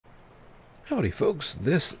Howdy folks,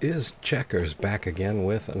 this is Checkers back again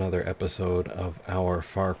with another episode of our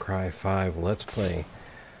Far Cry 5 Let's Play.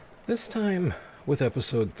 This time with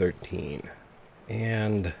episode 13.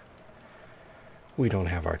 And we don't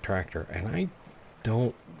have our tractor, and I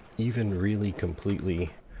don't even really completely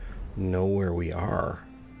know where we are.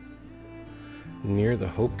 Near the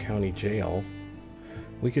Hope County Jail.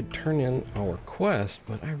 We could turn in our quest,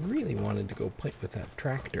 but I really wanted to go play with that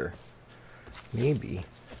tractor. Maybe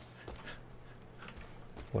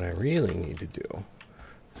what I really need to do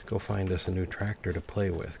is go find us a new tractor to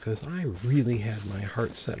play with, because I really had my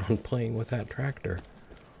heart set on playing with that tractor.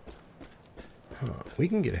 We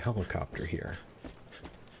can get a helicopter here.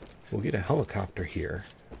 We'll get a helicopter here,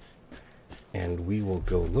 and we will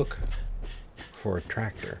go look for a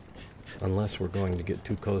tractor. Unless we're going to get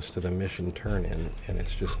too close to the mission turn-in, and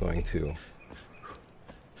it's just going to...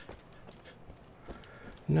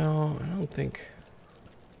 No, I don't think...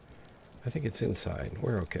 I think it's inside.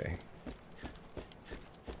 We're okay.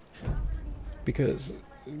 Because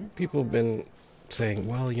people have been saying,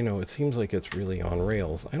 well, you know, it seems like it's really on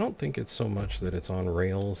rails. I don't think it's so much that it's on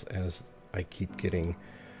rails as I keep getting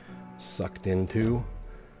sucked into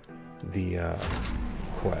the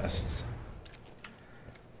quests.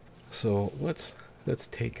 So let's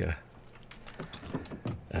take an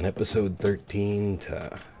episode 13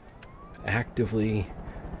 to actively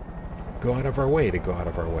go out of our way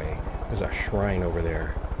There's a shrine over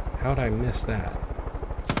there. How'd I miss that?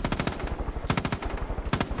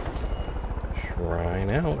 Shrine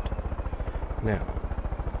out. Now,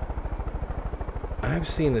 I've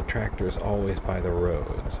seen the tractors always by the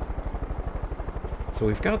roads. So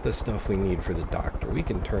we've got the stuff we need for the doctor. We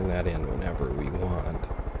can turn that in whenever we want.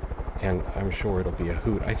 And I'm sure it'll be a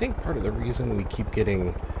hoot. I think part of the reason we keep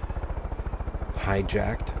getting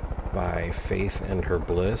hijacked by Faith and her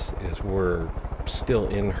bliss is we're still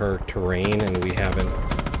in her terrain and we haven't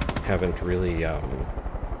really oh,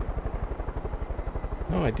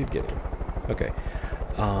 I did get him. Okay.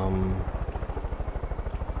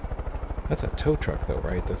 That's a tow truck though,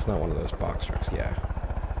 right? That's not one of those box trucks. Yeah.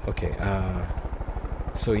 Okay,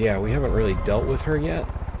 so yeah, we haven't really dealt with her yet.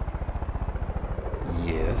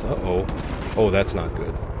 Yes. Uh-oh. Oh, that's not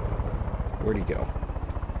good. Where'd he go?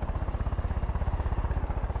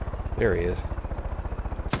 There he is.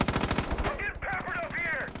 I'm getting peppered up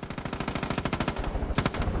here.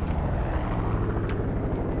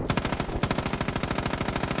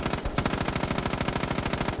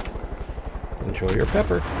 Enjoy your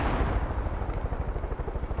pepper.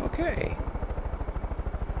 Okay.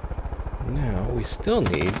 Now, we still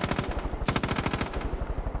need...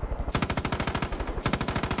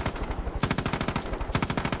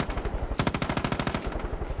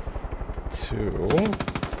 to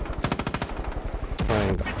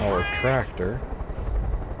find our tractor.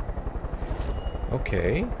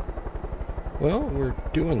 Okay. Well, we're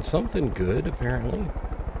doing something good, apparently.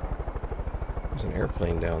 There's an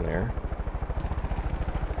airplane down there.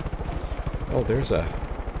 Oh, there's a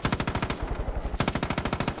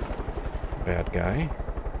bad guy.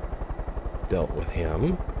 Dealt with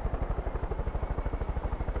him.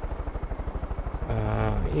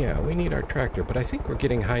 Yeah, we need our tractor, but I think we're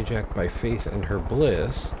getting hijacked by Faith and her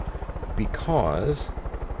bliss because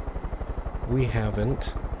we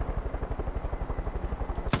haven't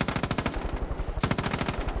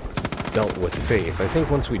dealt with Faith. I think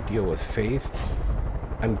once we deal with Faith,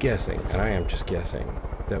 I'm guessing, and I am just guessing,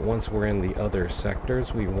 that once we're in the other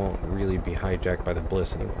sectors, we won't really be hijacked by the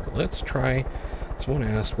bliss anymore. Let's try, someone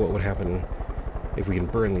asked what would happen if we can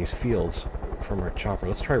burn these fields from our chopper.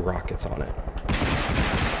 Let's try rockets on it.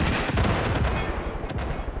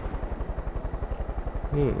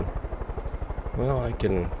 Well, I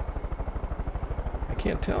can't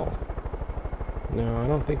tell. No, I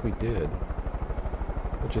don't think we did.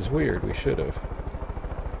 Which is weird, we should have.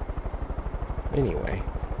 Anyway,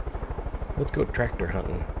 let's go tractor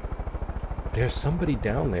hunting. There's somebody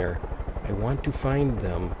down there. I want to find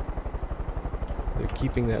them. They're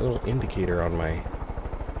keeping that little indicator on my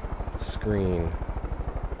screen.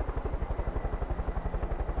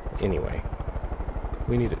 Anyway,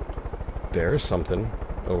 we need it. There's something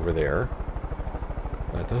over there.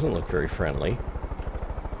 That doesn't look very friendly.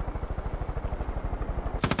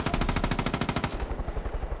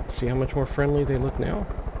 See how much more friendly they look now?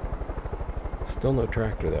 Still no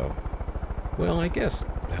tractor though. Well, I guess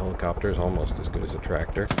a helicopter is almost as good as a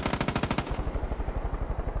tractor.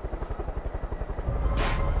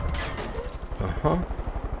 Uh-huh.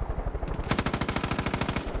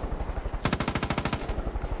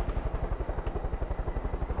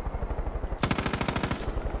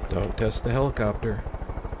 Don't test the helicopter.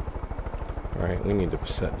 Alright, we need to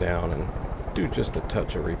set down and do just a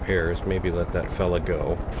touch of repairs. Maybe let that fella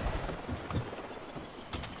go.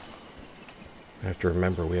 I have to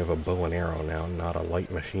remember we have a bow and arrow now, not a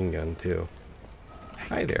light machine gun, too.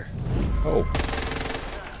 Hi there. Oh.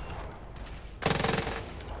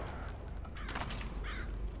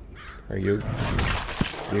 Are you...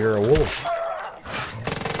 You're a wolf.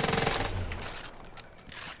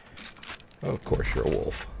 Oh, of course you're a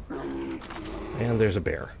wolf. And there's a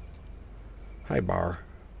bear. Hi, bar.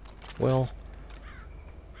 Well...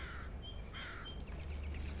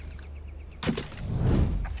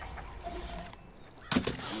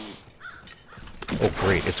 Oh,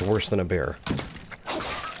 great. It's worse than a bear.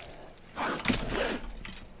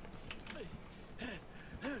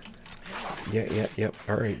 Yep.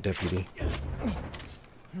 All right, deputy.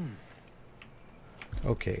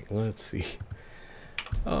 Okay, let's see.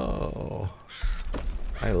 Oh,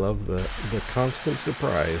 I love the constant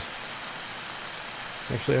surprise.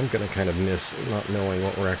 Actually, I'm going to kind of miss not knowing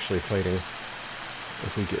what we're actually fighting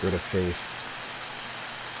if we get rid of Faith.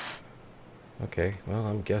 Okay, well,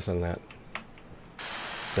 I'm guessing that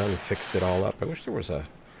done fixed it all up. I wish there was a...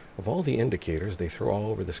 Of all the indicators they throw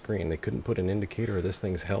all over the screen, they couldn't put an indicator of this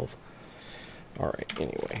thing's health. Alright,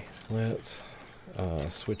 anyway, let's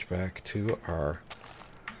switch back to our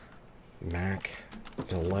Mac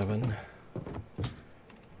 11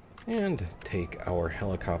 and take our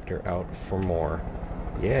helicopter out for more.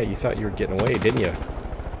 Yeah, you thought you were getting away, didn't you?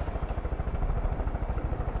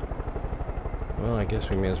 Well, I guess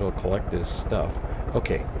we may as well collect this stuff.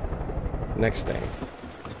 Okay, next thing.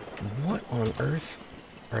 What on earth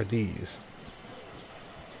are these?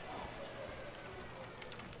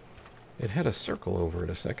 It had a circle over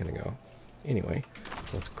it a second ago. Anyway,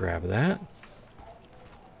 let's grab that.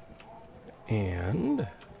 And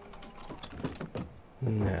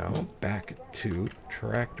now back to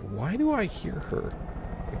tract. Why do I hear her?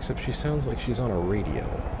 Except she sounds like she's on a radio.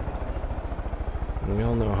 And we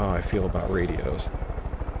all know how I feel about radios.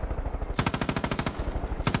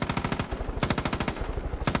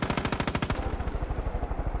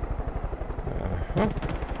 Uh-huh.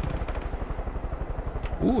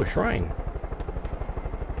 Ooh, a shrine.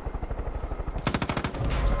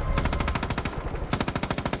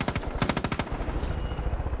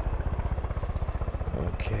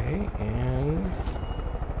 Okay, and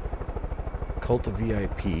Cult of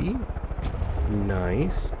VIP.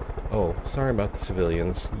 Nice. Oh, sorry about the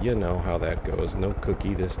civilians. You know how that goes. No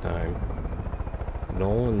cookie this time.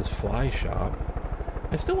 Nolan's Fly Shop.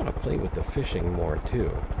 I still want to play with the fishing more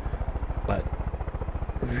too. But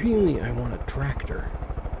really, I want a tractor.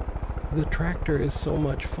 The tractor is so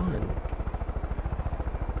much fun.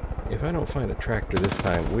 If I don't find a tractor this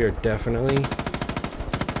time, we are definitely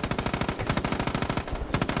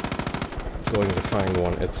going to find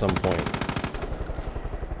one at some point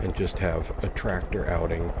and just have a tractor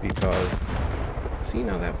outing, because see,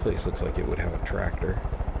 now that place looks like it would have a tractor.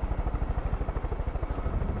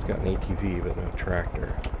 It's got an ATV but no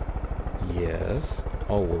tractor. Yes.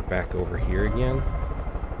 Oh, we're back over here again.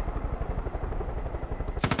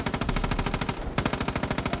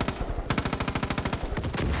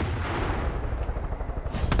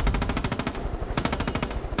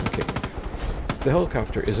 The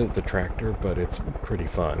helicopter isn't the tractor, but it's pretty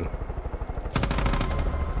fun.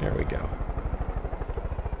 There we go.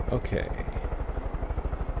 Okay.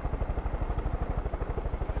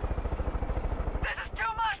 This is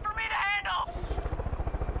too much for me to handle!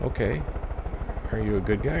 Okay. Are you a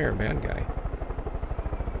good guy or a bad guy?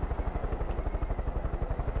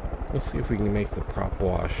 Let's see if we can make the prop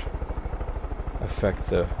wash affect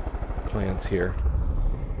the plants here.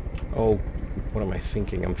 Oh, what am I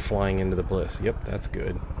thinking? I'm flying into the bliss. Yep, that's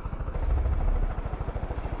good.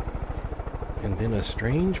 And then a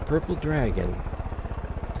strange purple dragon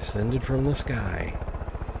descended from the sky.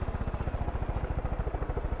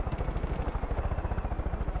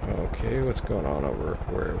 Okay, what's going on over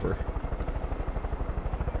wherever?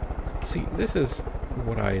 See, this is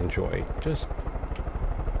what I enjoy. Just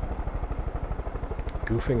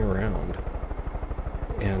goofing around.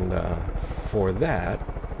 And for that,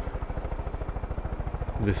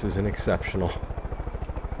 this is an exceptional.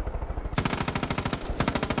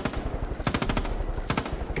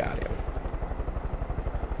 Got him.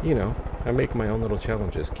 You know, I make my own little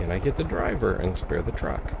challenges. Can I get the driver and spare the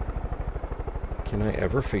truck? Can I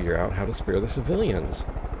ever figure out how to spare the civilians?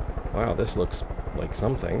 Wow, this looks like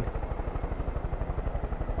something.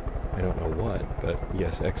 I don't know what, but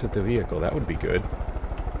yes, exit the vehicle. That would be good.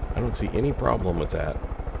 I don't see any problem with that.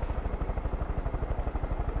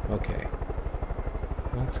 Okay.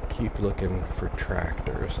 Let's keep looking for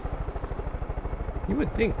tractors. You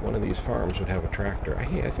would think one of these farms would have a tractor.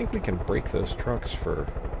 Hey, I think we can break those trucks for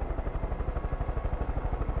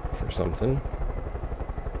something.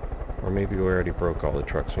 Or maybe we already broke all the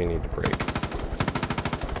trucks we need to break.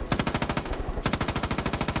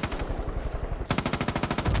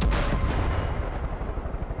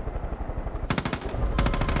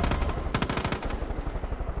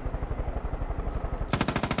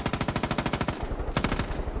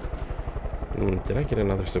 Did I get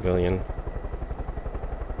another civilian?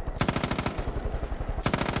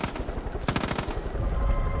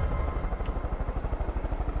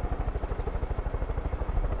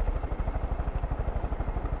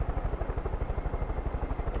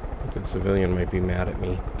 The civilian might be mad at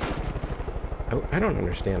me. I don't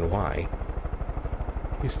understand why.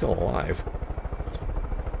 He's still alive. It's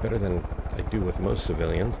better than I do with most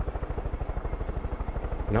civilians.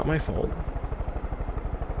 Not my fault.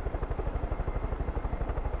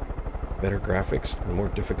 Better graphics, more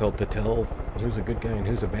difficult to tell who's a good guy and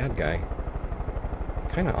who's a bad guy.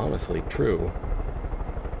 Kind of honestly true.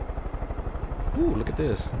 Ooh, look at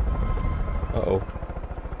this. Uh-oh.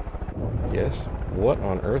 Yes, what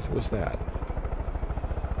on earth was that?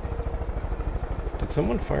 Did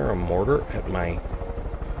someone fire a mortar at my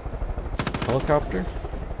helicopter?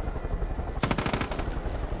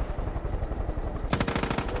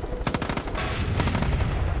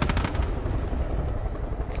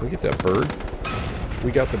 Can we get that bird?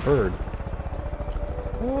 We got the bird.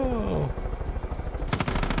 Whoa.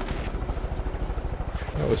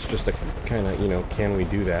 That was just a kind of, you know, can we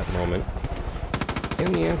do that moment.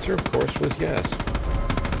 And the answer, of course, was yes.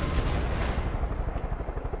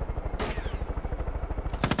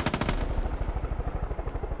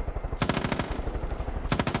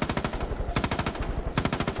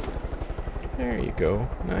 There you go.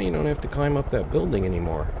 Now you don't have to climb up that building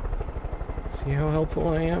anymore. See how helpful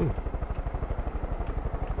I am?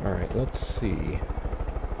 Alright, let's see.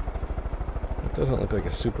 It doesn't look like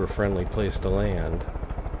a super friendly place to land.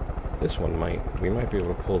 This one might. We might be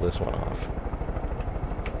able to pull this one off.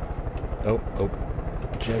 Oh, oh.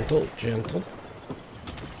 Gentle, gentle.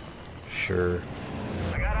 Sure.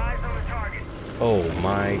 I got eyes on the target. Oh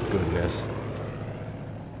my goodness.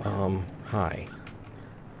 Hi.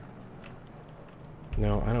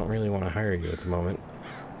 No, I don't really want to hire you at the moment,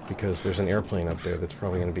 because there's an airplane up there that's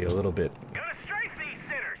probably going to be a little bit... Gonna strafe these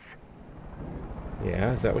sinners.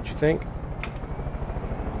 Yeah, is that what you think?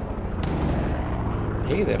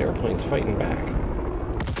 Hey, that airplane's fighting back.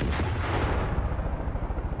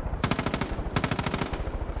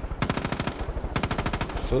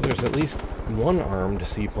 So there's at least one armed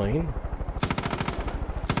seaplane.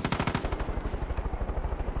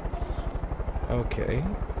 Okay.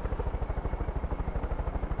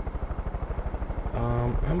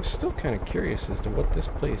 I'm still kind of curious as to what this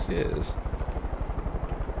place is.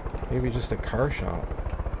 Maybe just a car shop.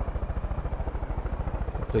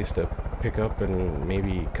 A place to pick up and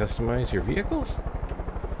maybe customize your vehicles?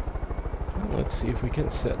 Well, let's see if we can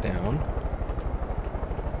sit down.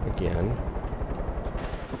 Again.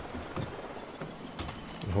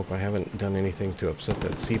 I hope I haven't done anything to upset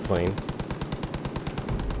that seaplane.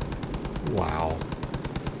 Wow.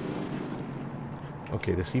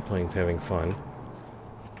 Okay, the seaplane's having fun.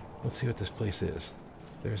 Let's see what this place is.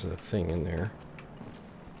 There's a thing in there.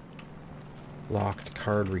 Locked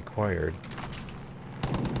card required.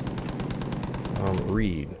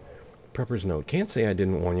 Read. Prepper's note. Can't say I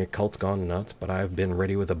didn't warn you. Cult's gone nuts, but I've been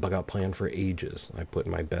ready with a bug-out plan for ages. I put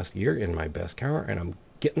my best gear in my best car, and I'm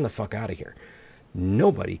getting the fuck out of here.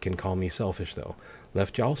 Nobody can call me selfish, though.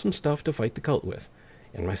 Left y'all some stuff to fight the cult with.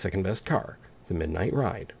 And my second best car. The Midnight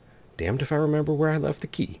Ride. Damned if I remember where I left the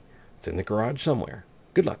key. It's in the garage somewhere.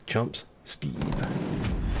 Good luck, chumps. Steve.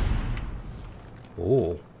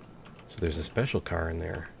 Oh. So there's a special car in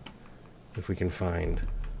there. If we can find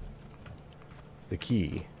the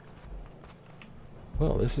key.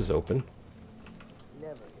 Well, this is open.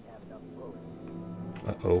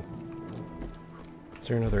 Uh-oh. Is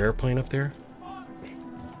there another airplane up there?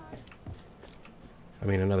 I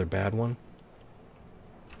mean, another bad one?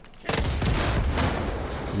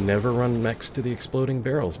 Never run next to the exploding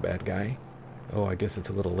barrels, bad guy. Oh, I guess it's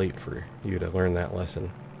a little late for you to learn that lesson.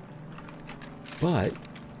 But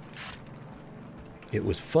it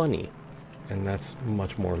was funny, and that's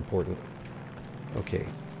much more important. Okay.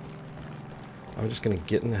 I'm just going to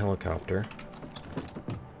get in the helicopter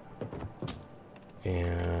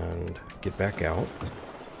and get back out.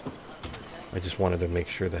 I just wanted to make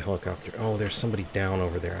sure the helicopter... Oh, there's somebody down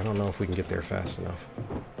over there. I don't know if we can get there fast enough.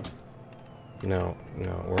 No,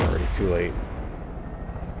 we're already too late.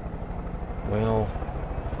 Well,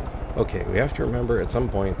 Okay, we have to remember at some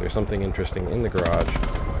point there's something interesting in the garage.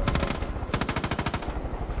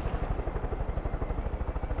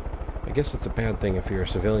 I guess it's a bad thing if you're a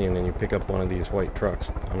civilian and you pick up one of these white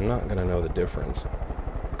trucks. I'm not going to know the difference.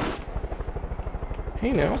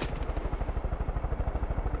 Hey now.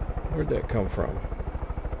 Where'd that come from?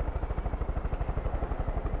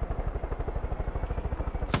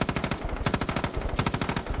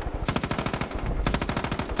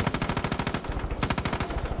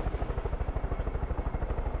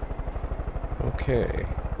 Okay.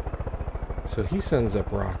 So he sends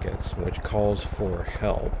up rockets, which calls for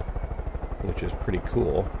help, which is pretty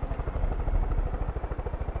cool.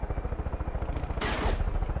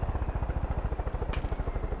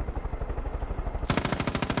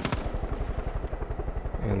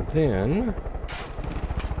 And then...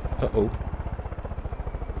 Uh-oh.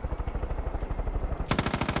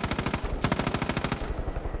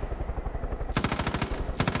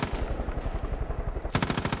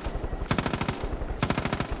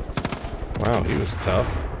 Wow, he was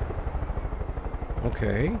tough.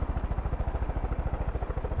 Okay.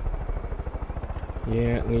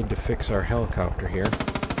 Yeah, need to fix our helicopter here.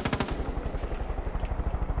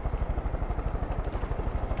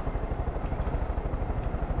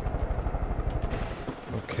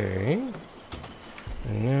 Okay.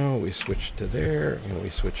 And now we switch to there, and we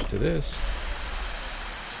switch to this.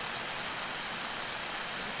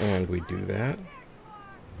 And we do that.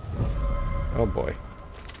 Oh boy.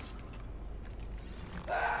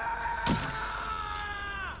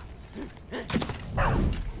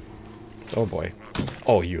 Oh boy.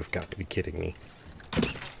 Oh, you've got to be kidding me.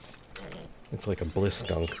 It's like a bliss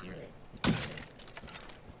skunk.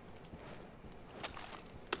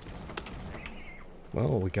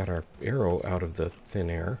 Well, we got our arrow out of the thin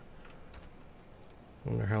air.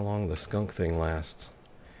 Wonder how long the skunk thing lasts.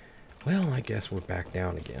 Well, I guess we're back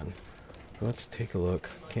down again. Let's take a look.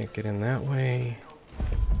 Can't get in that way.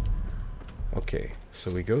 Okay, so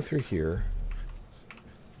we go through here.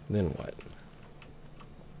 Then what?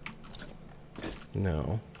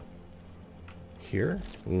 No. Here?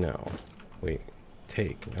 No. Wait.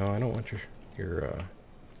 Take. No, I don't want your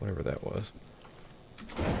whatever that was.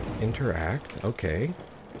 Interact. Okay.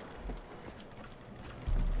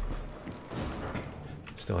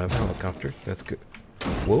 Still have a helicopter. That's good.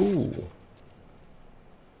 Whoa.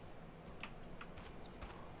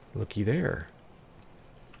 Looky there.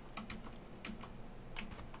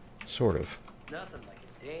 Sort of. Nothing like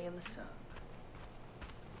a day in the sun.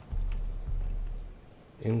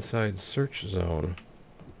 Inside search zone.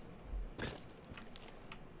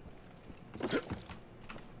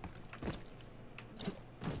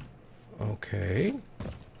 Okay.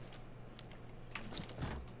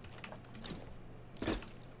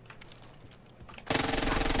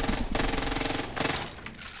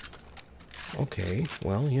 Okay,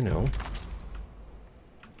 well, you know.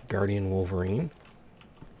 Guardian Wolverine.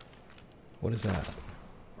 What is that?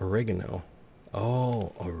 Oregano.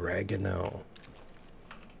 Oh, oregano.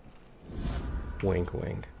 Wink,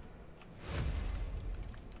 wink.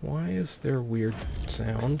 Why is there weird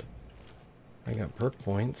sound? I got perk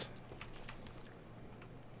points.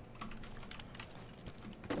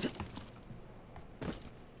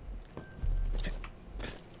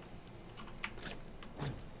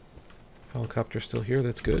 Helicopter still here,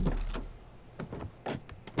 that's good.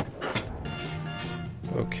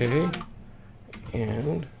 Okay.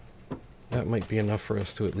 And that might be enough for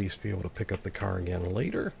us to at least be able to pick up the car again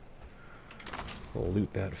later. We'll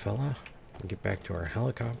loot that fella and get back to our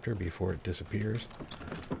helicopter before it disappears.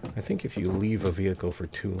 I think if you leave a vehicle for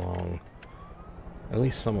too long, at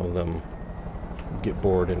least some of them get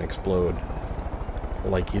bored and explode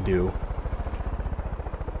like you do.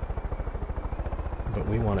 But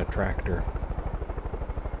we want a tractor.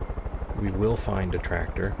 We will find a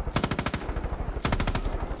tractor.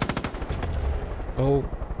 Oh,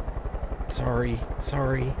 sorry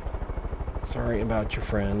about your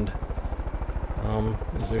friend.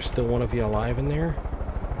 Is there still one of you alive in there?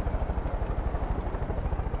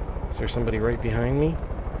 Is there somebody right behind me?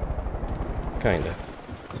 Kinda.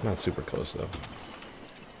 Not super close though.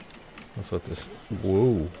 That's what this...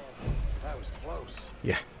 Whoa. That was close.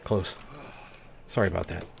 Yeah, close. Sorry about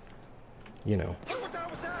that. You know. What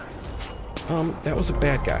was that? That was a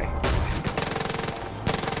bad guy.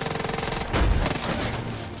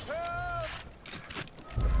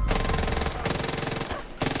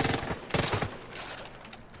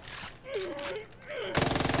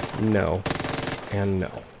 No. And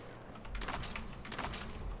no.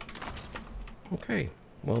 Okay.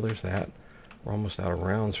 Well, there's that. We're almost out of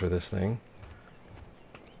rounds for this thing.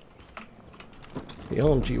 The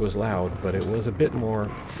LMG was loud, but it was a bit more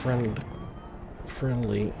friendly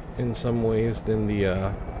in some ways than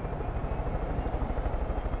the,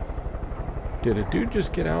 Did a dude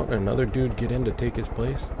just get out and another dude get in to take his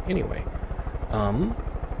place? Anyway,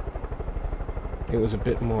 it was a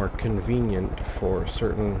bit more convenient for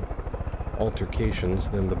certain altercations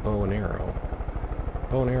than the bow and arrow.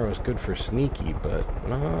 Bow and arrow is good for sneaky, but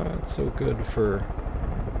not so good for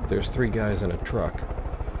there's 3 guys in a truck.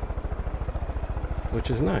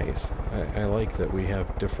 Which is nice. I like that we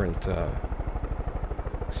have different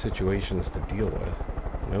situations to deal with.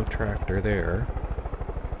 No tractor there.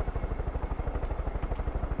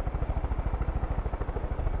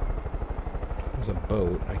 There's a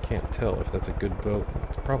boat. I can't tell if that's a good boat.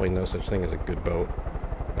 There's probably no such thing as a good boat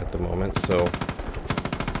at the moment, so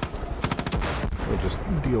we'll just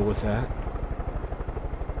deal with that.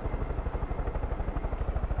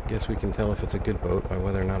 Guess we can tell if it's a good boat by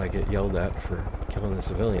whether or not I get yelled at for killing the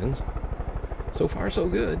civilians. So far, so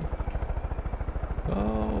good.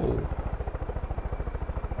 Oh.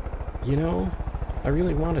 You know, I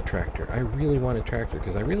really want a tractor. I really want a tractor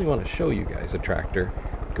because I really want to show you guys a tractor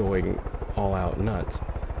going all out nuts.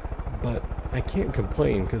 But I can't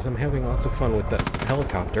complain because I'm having lots of fun with that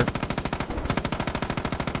helicopter.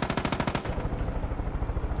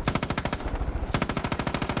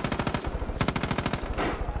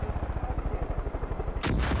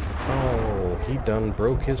 Oh, he done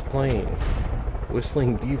broke his plane.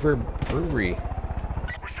 Whistling Beaver Brewery.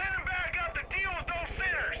 We're sending back up to deal with those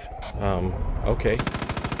sinners. Okay.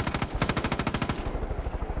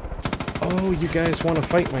 Oh, you guys want to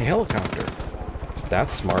fight my helicopter.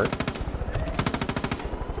 That's smart.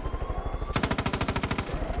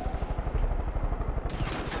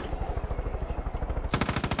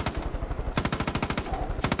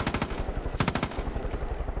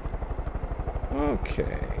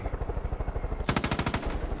 Okay.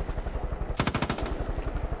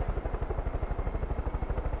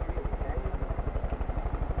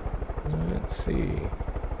 Let's see.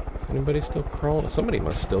 Is anybody still crawling? Somebody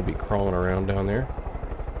must still be crawling around down there.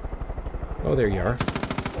 Oh, there you are.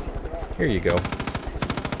 Here you go.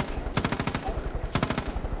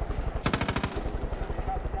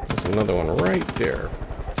 There's another one right there.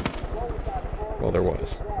 Well, there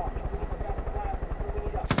was.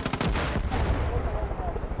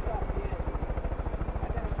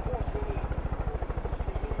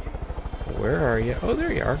 Where are you? Oh,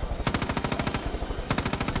 there you are.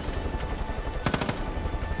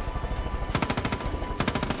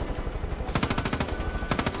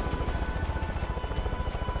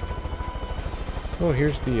 Oh,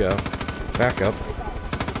 here's the backup.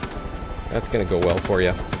 That's gonna go well for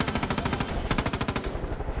you.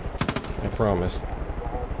 I promise.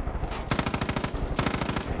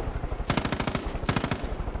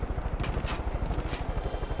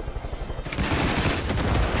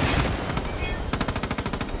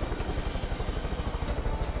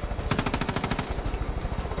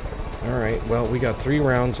 Alright, well, we got 3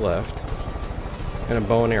 rounds left. And a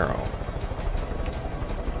bow and arrow.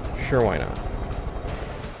 Sure, why not?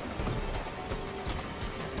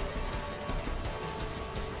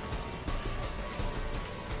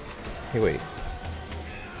 Hey, wait.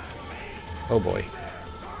 Oh, boy.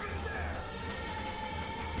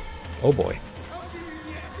 Oh, boy.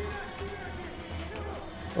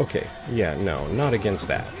 Okay. Yeah, no, not against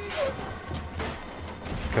that.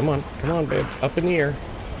 Come on, babe. Up in the air.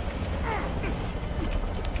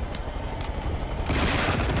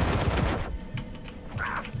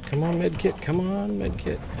 Come on, medkit. Come on,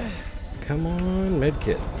 medkit. Come on,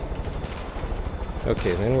 medkit.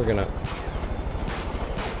 Okay, then we're gonna...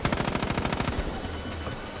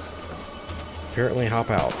 apparently hop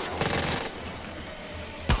out.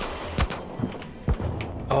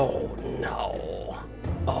 Oh, no.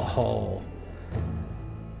 Oh.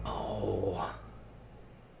 Oh.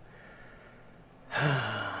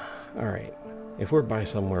 Alright. If we're by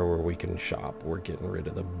somewhere where we can shop, we're getting rid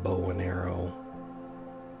of the bow and arrow.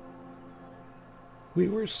 We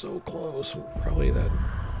were so close. Probably that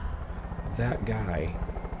guy.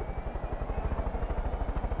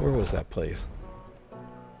 Where was that place?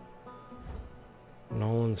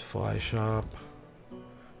 Nolan's Fly Shop,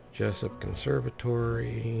 Jessup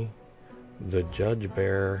Conservatory, the Judge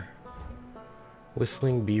Bear,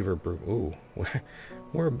 Whistling Beaver Brew. Ooh,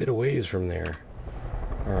 we're a bit of ways from there.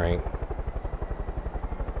 Alright.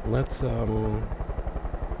 Let's,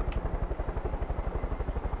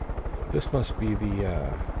 this must be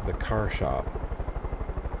the car shop.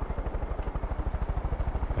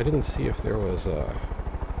 I didn't see if there was a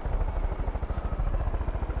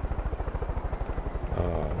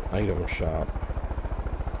item shop.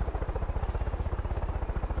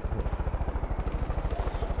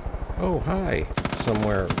 Oh, hi.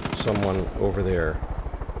 Somewhere, someone over there.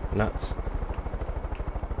 Nuts.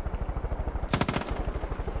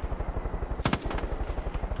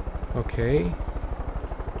 Okay.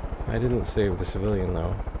 I didn't save the civilian,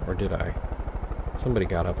 though. Or did I? Somebody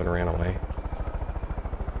got up and ran away.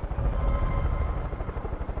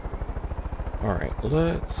 Alright,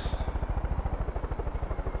 let's...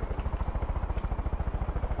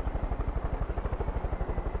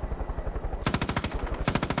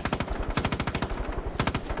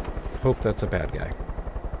 hope that's a bad guy.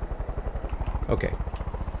 Okay.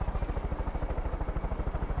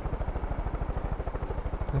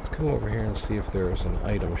 Let's come over here and see if there's an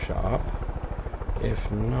item shop.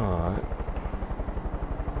 If not...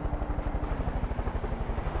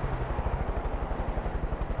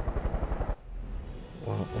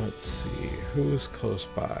 well, let's see. Who's close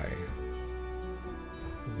by?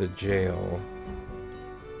 The jail.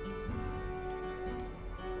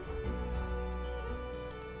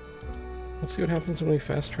 Let's see what happens when we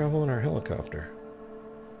fast travel in our helicopter.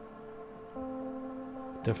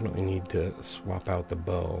 Definitely need to swap out the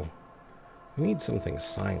bow. We need something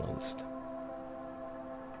silenced.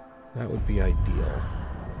 That would be ideal.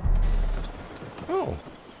 Oh!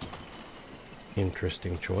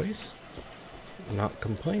 Interesting choice. Not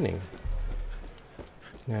complaining.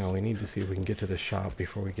 Now we need to see if we can get to the shop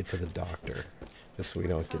before we get to the doctor. Just so we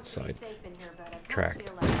don't get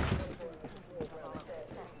sidetracked.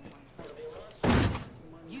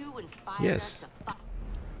 Yes.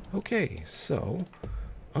 Okay, so,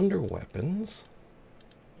 under weapons,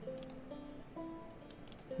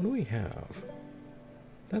 what do we have?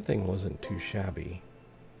 That thing wasn't too shabby.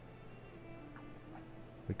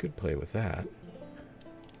 We could play with that.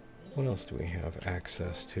 What else do we have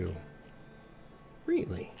access to?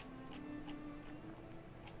 Really?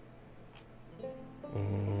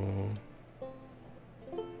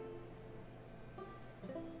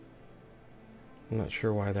 I'm not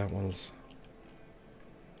sure why that one's...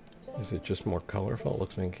 is it just more colorful? It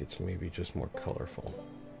looks like it's maybe just more colorful.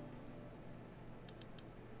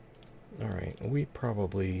 Alright, we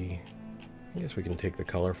probably... I guess we can take the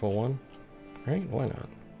colorful one. Right? Why not?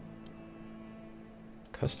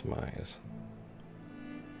 Customize.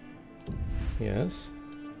 Yes.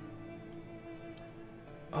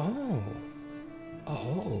 Oh!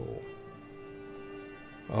 Oh!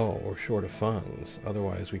 Oh, we're short of funds.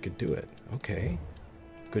 Otherwise we could do it. Okay.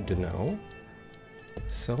 Good to know.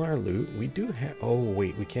 Sell our loot. We do have... oh,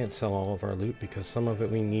 wait. We can't sell all of our loot because some of it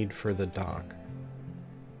we need for the dock.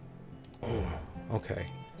 Okay.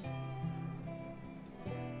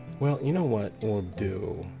 Well, you know what we'll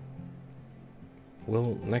do?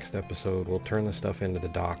 Next episode, we'll turn the stuff into the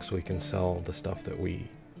dock so we can sell the stuff that we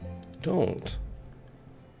don't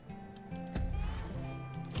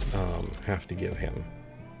have to give him.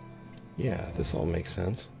 Yeah, this all makes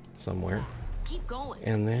sense somewhere. Keep going.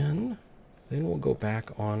 And then we'll go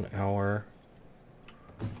back on our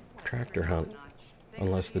tractor hunt,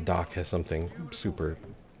 unless the dock has something super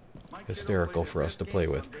hysterical for us to play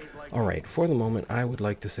with. Alright, for the moment, I would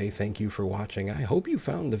like to say thank you for watching. I hope you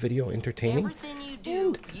found the video entertaining. Everything you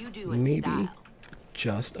do in maybe style.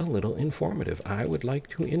 Just a little informative. I would like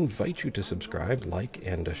to invite you to subscribe, like,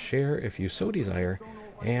 and to share if you so desire,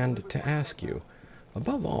 and to ask you,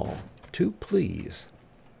 above all, to please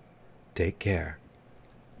take care.